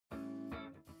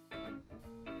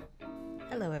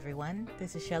Hello everyone,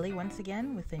 this is Shelly once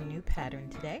again with a new pattern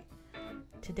today.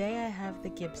 Today I have the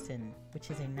Gibson,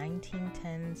 which is a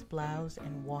 1910s blouse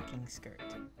and walking skirt.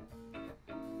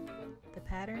 The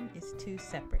pattern is two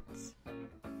separates.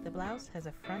 The blouse has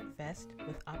a front vest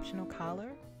with optional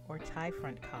collar or tie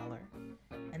front collar,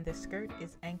 and the skirt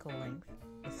is ankle length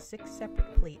with 6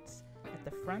 separate pleats at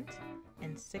the front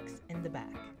and 6 in the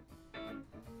back.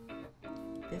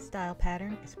 This style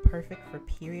pattern is perfect for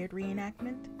period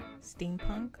reenactment,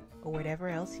 steampunk, or whatever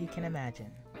else you can imagine.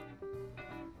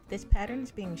 This pattern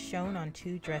is being shown on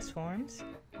 2 dress forms.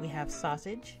 We have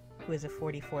Sausage, who is a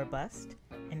 44 bust,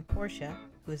 and Portia,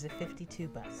 who is a 52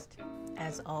 bust.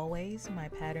 As always, my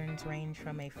patterns range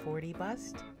from a 40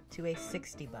 bust to a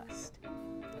 60 bust.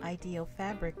 Ideal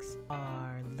fabrics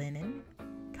are linen,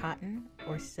 cotton,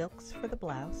 or silks for the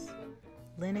blouse,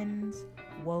 linens,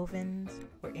 wovens,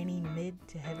 or any mid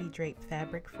to heavy drape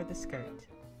fabric for the skirt.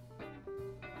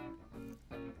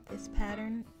 This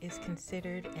pattern is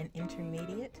considered an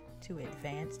intermediate to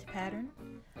advanced pattern.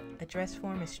 A dress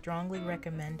form is strongly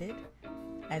recommended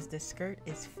as the skirt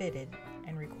is fitted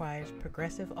and requires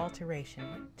progressive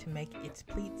alteration to make its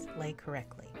pleats lay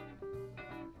correctly.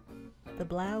 The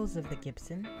blouse of the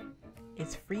Gibson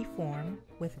is free form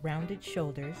with rounded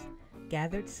shoulders,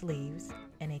 gathered sleeves,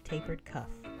 and a tapered cuff.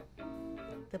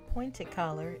 The pointed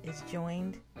collar is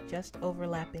joined just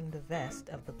overlapping the vest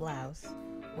of the blouse,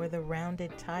 where the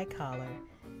rounded tie collar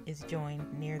is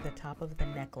joined near the top of the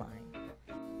neckline.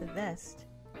 The vest,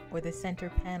 or the center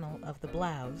panel of the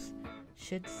blouse,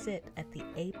 should sit at the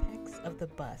apex of the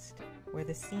bust where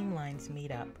the seam lines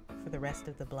meet up for the rest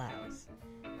of the blouse.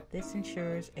 This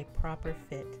ensures a proper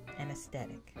fit and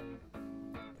aesthetic.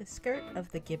 The skirt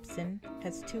of the Gibson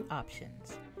has 2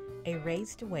 options, a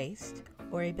raised waist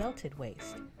or a belted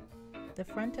waist. The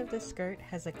front of the skirt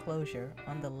has a closure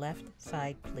on the left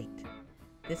side pleat.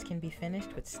 This can be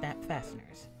finished with snap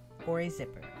fasteners or a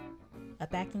zipper. A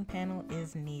backing panel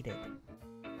is needed.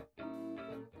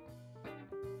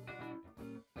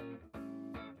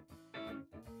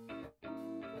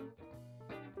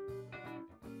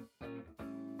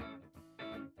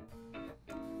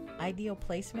 Ideal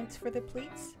placements for the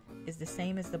pleats is the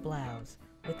same as the blouse,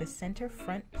 with the center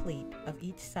front pleat of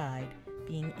each side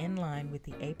being in line with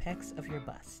the apex of your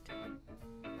bust.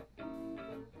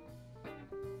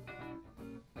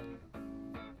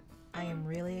 I am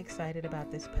really excited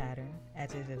about this pattern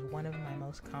as it is one of my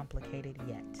most complicated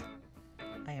yet.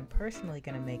 I am personally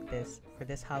going to make this for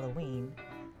this Halloween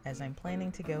as I'm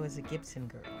planning to go as a Gibson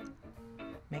Girl.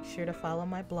 Make sure to follow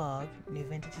my blog, New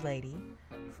Vintage Lady,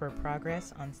 for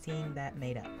progress on seeing that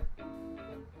made up.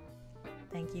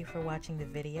 Thank you for watching the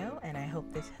video, and I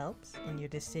hope this helps in your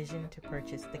decision to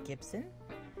purchase the Gibson.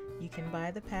 You can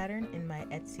buy the pattern in my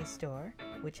Etsy store,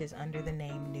 which is under the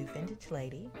name New Vintage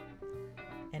Lady,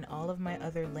 and all of my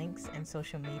other links and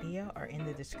social media are in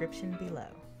the description below.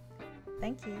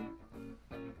 Thank you!